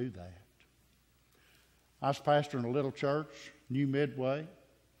can do that. I was pastoring a little church, New Midway.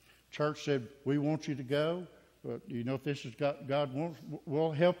 Church said, we want you to go. But, if this is God wants,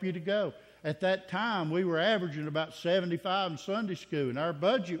 we'll help you to go. At that time, we were averaging about 75 in Sunday school, and our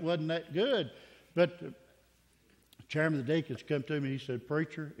budget wasn't that good. But the chairman of the deacons come to me, he said,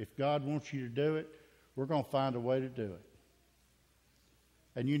 preacher, if God wants you to do it, we're going to find a way to do it.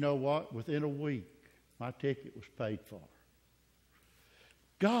 And you know what? Within a week, my ticket was paid for.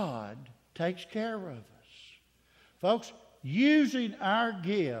 God takes care of us. Folks, using our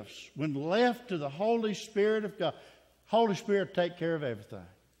gifts when left to the Holy Spirit of God, Holy Spirit will take care of everything.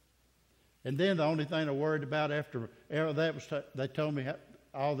 And then the only thing I worried about after that was they told me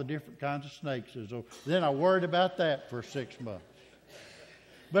all the different kinds of snakes. So then I worried about that for 6 months.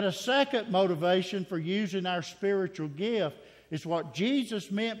 But a second motivation for using our spiritual gift is what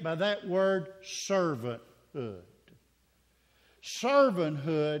Jesus meant by that word servanthood.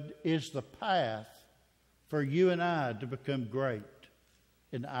 Servanthood is the path for you and I to become great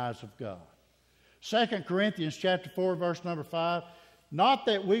in the eyes of God. 2 Corinthians chapter 4, verse number 5, not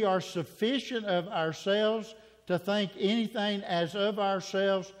that we are sufficient of ourselves to think anything as of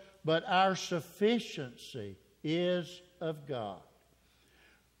ourselves, but our sufficiency is of God.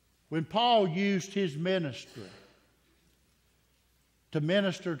 When Paul used his ministry to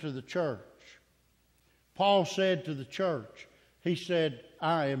minister to the church, Paul said to the church, he said,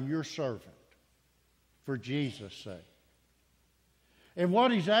 I am your servant for Jesus' sake. And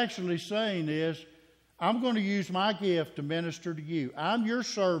what he's actually saying is, I'm going to use my gift to minister to you. I'm your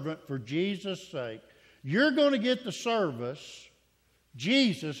servant for Jesus' sake. You're going to get the service.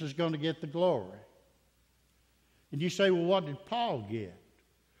 Jesus is going to get the glory. And you say, well, what did Paul get?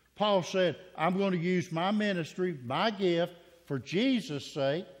 Paul said, I'm going to use my ministry, my gift, for Jesus'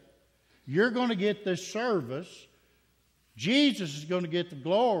 sake. You're going to get this service. Jesus is going to get the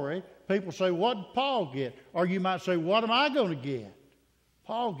glory. People say, what did Paul get? Or you might say, what am I going to get?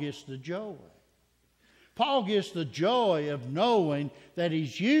 Paul gets the joy. Paul gets the joy of knowing that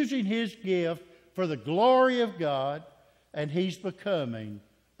he's using his gift for the glory of God, and he's becoming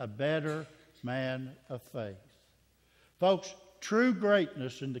a better man of faith. Folks, true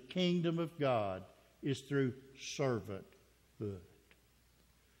greatness in the kingdom of God is through servanthood.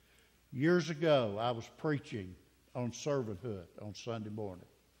 Years ago, I was preaching on servanthood on Sunday morning.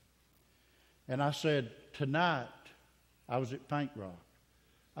 And I said, tonight, I was at Paint Rock.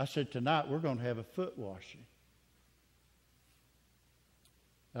 I said, tonight we're going to have a foot washing.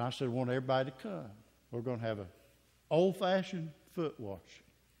 And I said, I want everybody to come. We're going to have an old-fashioned foot washing.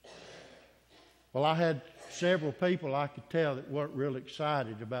 Well, I had several people I could tell that weren't real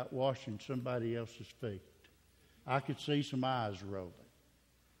excited about washing somebody else's feet. I could see some eyes rolling.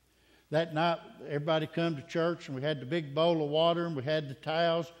 That night, everybody come to church, and we had the big bowl of water, and we had the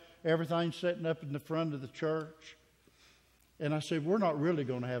towels, everything setting up in the front of the church. And I said, we're not really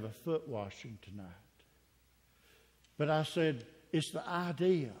going to have a foot washing tonight. But I said, it's the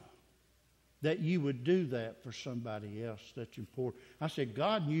idea that you would do that for somebody else that's important. I said,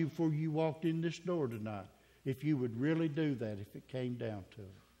 God knew before you walked in this door tonight if you would really do that if it came down to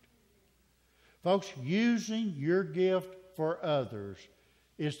it. Folks, using your gift for others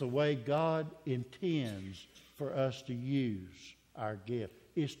is the way God intends for us to use our gift.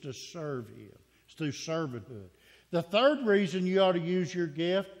 It's to serve Him. It's through servanthood. The third reason you ought to use your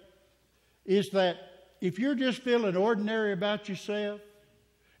gift is that if you're just feeling ordinary about yourself,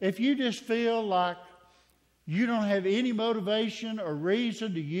 if you just feel like you don't have any motivation or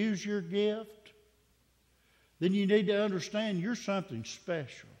reason to use your gift, then you need to understand you're something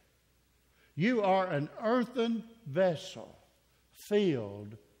special. You are an earthen vessel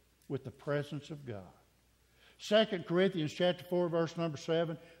filled with the presence of God. 2 Corinthians chapter 4, verse number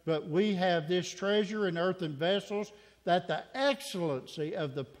 7, but we have this treasure in earthen vessels, that the excellency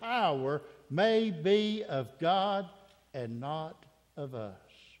of the power may be of God and not of us.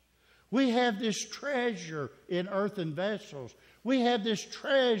 We have this treasure in earthen vessels. We have this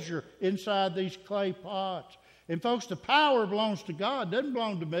treasure inside these clay pots. And folks, the power belongs to God. It doesn't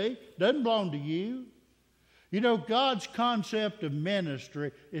belong to me. It doesn't belong to you. You know, God's concept of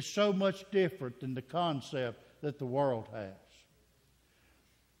ministry is so much different than the concept that the world has.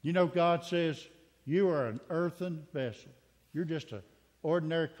 You know, God says, you are an earthen vessel. You're just an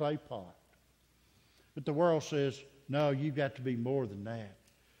ordinary clay pot. But the world says, no, you've got to be more than that.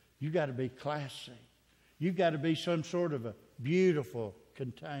 You've got to be classy. You've got to be some sort of a beautiful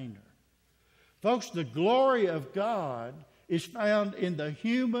container. Folks, the glory of God is found in the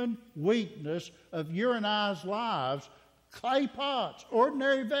human weakness of your and I's lives, clay pots,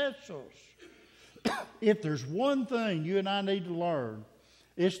 ordinary vessels. If there's one thing you and I need to learn,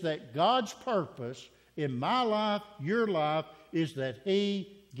 it's that God's purpose in my life, your life, is that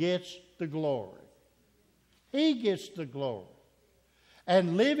He gets the glory. He gets the glory.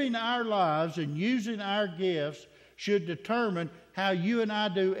 And living our lives and using our gifts should determine how you and I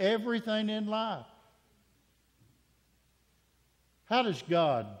do everything in life. How does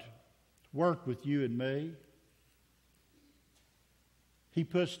God work with you and me? He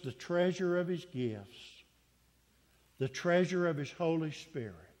puts the treasure of His gifts, the treasure of His Holy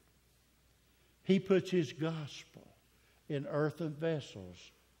Spirit. He puts His gospel in earthen vessels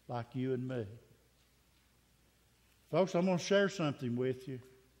like you and me. Folks, I'm going to share something with you.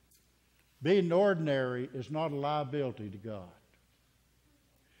 Being ordinary is not a liability to God.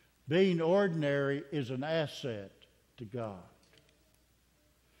 Being ordinary is an asset to God.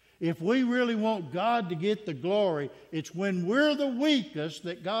 If we really want God to get the glory, it's when we're the weakest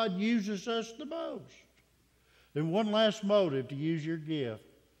that God uses us the most. Then one last motive to use your gift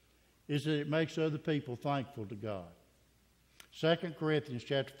is that it makes other people thankful to God. 2 Corinthians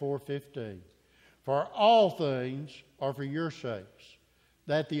chapter 4:15. For all things are for your sakes,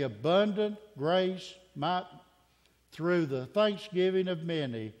 that the abundant grace might, through the thanksgiving of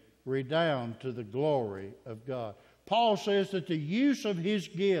many, redound to the glory of God. Paul says that the use of his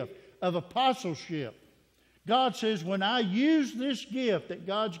gift of apostleship, God says, when I use this gift that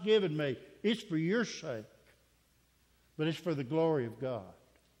God's given me, it's for your sake, but it's for the glory of God.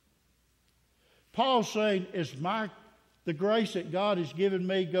 Paul's saying, the grace that God has given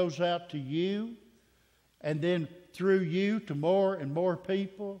me goes out to you, and then through you to more and more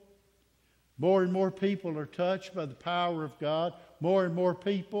people. More and more people are touched by the power of God. More and more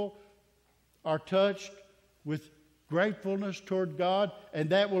people are touched with gratefulness toward God, and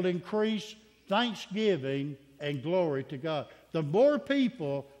that will increase thanksgiving and glory to God. The more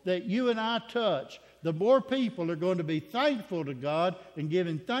people that you and I touch, the more people are going to be thankful to God and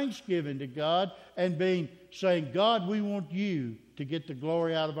giving thanksgiving to God and saying, God, we want you to get the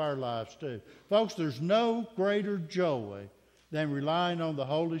glory out of our lives too. Folks, there's no greater joy than relying on the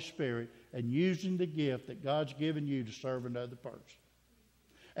Holy Spirit and using the gift that God's given you to serve another person.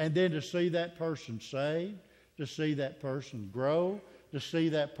 And then to see that person saved, to see that person grow, to see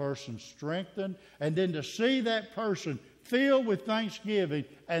that person strengthened, and then to see that person filled with thanksgiving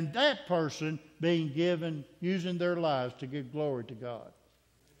and that person being given, using their lives to give glory to God.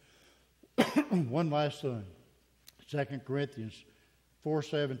 One last thing. 2 Corinthians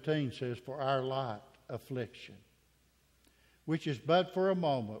 4:17 says, for our light affliction, which is but for a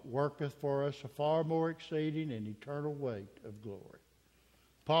moment, worketh for us a far more exceeding and eternal weight of glory.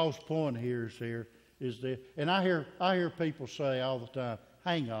 Paul's point here is that, and I hear people say all the time,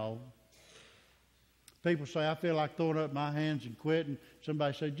 hang on. People say, I feel like throwing up my hands and quitting.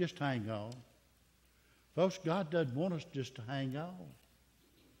 Somebody say, just hang on. Folks, God doesn't want us just to hang on.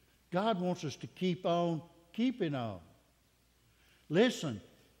 God wants us to keep on keeping on. Listen,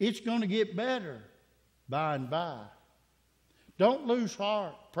 it's going to get better by and by. Don't lose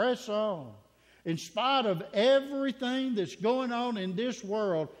heart. Press on. In spite of everything that's going on in this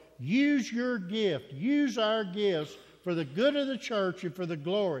world, use your gift. Use our gifts for the good of the church and for the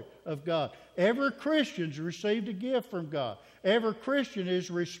glory of God. Every Christian's received a gift from God. Every Christian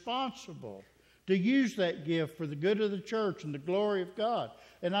is responsible to use that gift for the good of the church and the glory of God.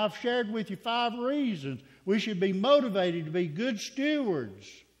 And I've shared with you 5 reasons we should be motivated to be good stewards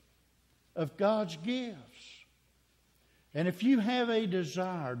of God's gifts. And if you have a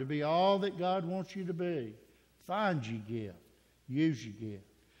desire to be all that God wants you to be, find your gift. Use your gift.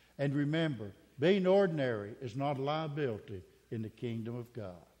 And remember, being ordinary is not a liability in the kingdom of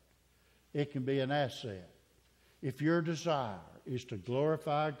God. It can be an asset if your desire is to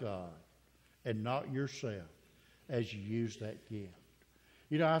glorify God and not yourself as you use that gift.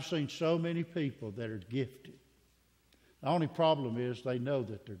 You know, I've seen so many people that are gifted. The only problem is they know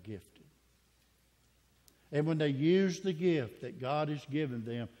that they're gifted. And when they use the gift that God has given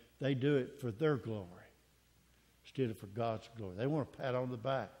them, they do it for their glory instead of for God's glory. They want a pat on the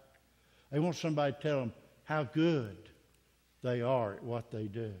back. They want somebody to tell them how good they are at what they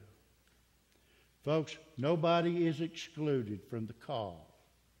do. Folks, nobody is excluded from the call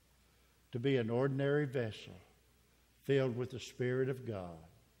to be an ordinary vessel filled with the Spirit of God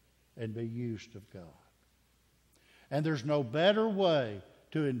and be used of God. And there's no better way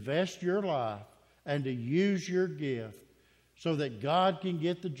to invest your life and to use your gift so that God can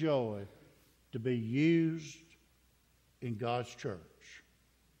get the joy to be used in God's church.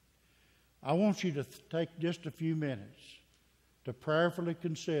 I want you to take just a few minutes to prayerfully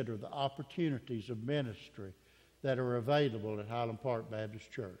consider the opportunities of ministry that are available at Highland Park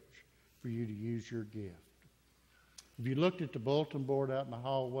Baptist Church for you to use your gift. If you looked at the bulletin board out in the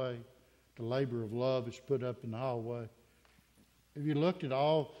hallway, the labor of love is put up in the hallway. If you looked at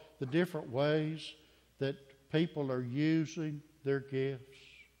all the different ways that people are using their gifts,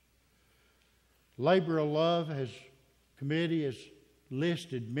 Labor of Love committee has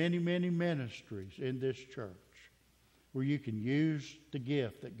listed many, many ministries in this church where you can use the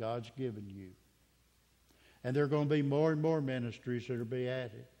gift that God's given you. And there are going to be more and more ministries that will be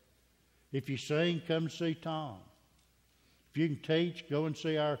added. If you sing, come see Tom. If you can teach, go and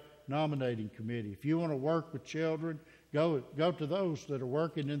see our nominating committee. If you want to work with children, go to those that are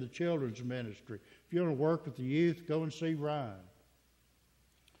working in the children's ministry. If you want to work with the youth, go and see Ryan.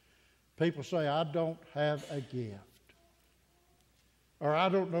 People say, I don't have a gift. Or I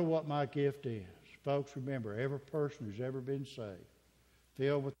don't know what my gift is. Folks, remember, every person who's ever been saved,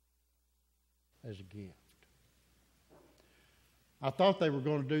 filled with as a gift. I thought they were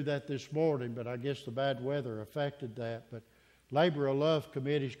going to do that this morning, but I guess the bad weather affected that. But Labor of Love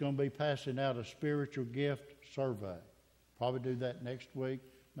Committee is going to be passing out a spiritual gift survey. Probably do that next week.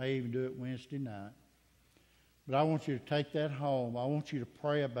 May even do it Wednesday night. But I want you to take that home. I want you to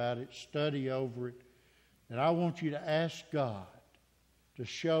pray about it, study over it. And I want you to ask God to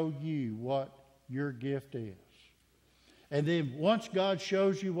show you what your gift is. And then once God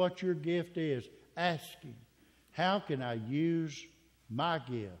shows you what your gift is, ask Him, how can I use my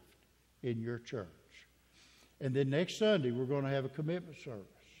gift in your church? And then next Sunday, we're going to have a commitment service.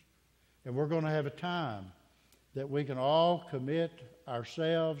 And we're going to have a time that we can all commit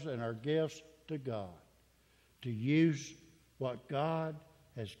ourselves and our gifts to God to use what God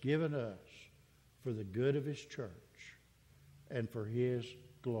has given us for the good of His church and for His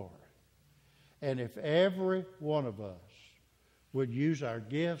glory. And if every one of us would use our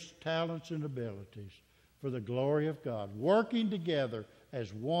gifts, talents, and abilities for the glory of God, working together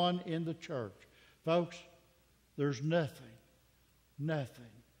as one in the church. Folks, there's nothing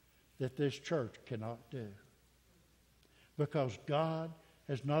that this church cannot do. Because God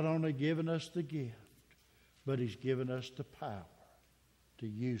has not only given us the gift, but He's given us the power to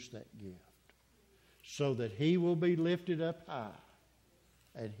use that gift so that He will be lifted up high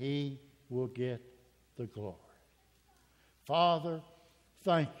and He will get the glory. Father,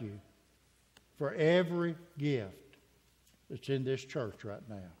 thank you for every gift that's in this church right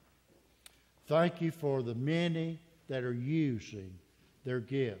now. Thank you for the many that are using their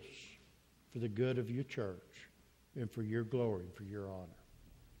gifts for the good of your church and for your glory and for your honor.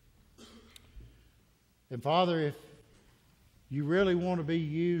 And Father, if you really want to be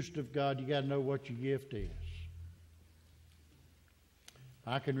used of God, you got to know what your gift is.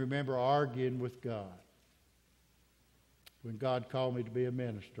 I can remember arguing with God when God called me to be a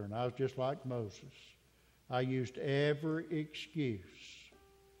minister, and I was just like Moses. I used every excuse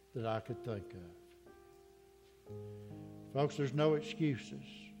that I could think of. Folks, there's no excuses.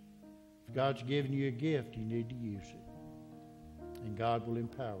 If God's given you a gift, you need to use it. And God will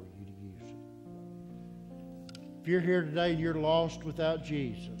empower you to use it. If you're here today and you're lost without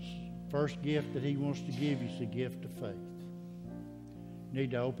Jesus, first gift that He wants to give you is the gift of faith. You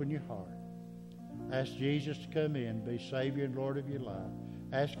need to open your heart. Ask Jesus to come in, be Savior and Lord of your life.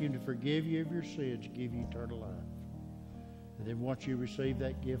 Ask Him to forgive you of your sins, give you eternal life. And then once you receive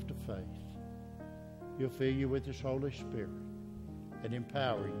that gift of faith, He'll fill you with His Holy Spirit and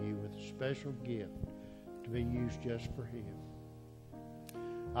empower you with a special gift to be used just for Him.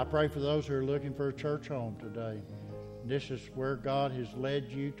 I pray for those who are looking for a church home today. This is where God has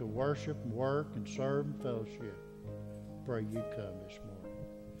led you to worship and work and serve and fellowship. Pray you come this morning.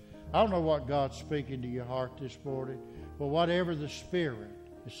 I don't know what God's speaking to your heart this morning, but whatever the Spirit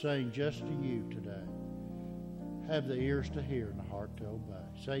is saying just to you today, have the ears to hear and the heart to obey.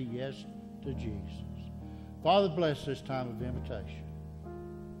 Say yes to Jesus. Father, bless this time of invitation.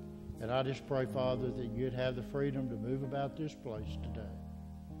 And I just pray, Father, that you'd have the freedom to move about this place today.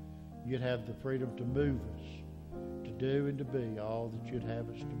 You'd have the freedom to move us, to do and to be all that you'd have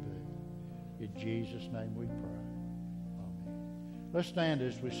us to be. In Jesus' name we pray. Amen. Let's stand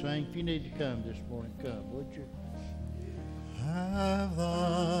as we sing. If you need to come this morning, come, would you? Have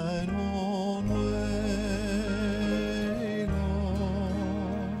thine own way, Lord.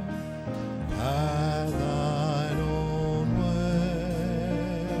 Have thine own way.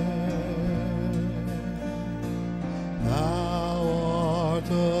 Thou art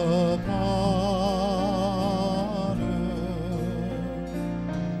the potter,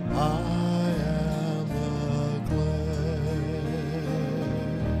 I am the clay.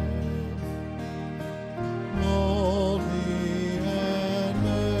 Mold me and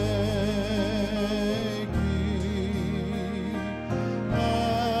make me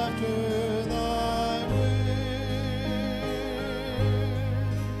after thy will,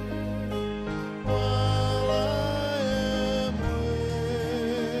 while I am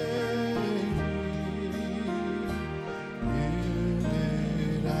waiting,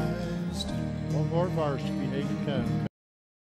 you lead us to. One more verse if you need to come.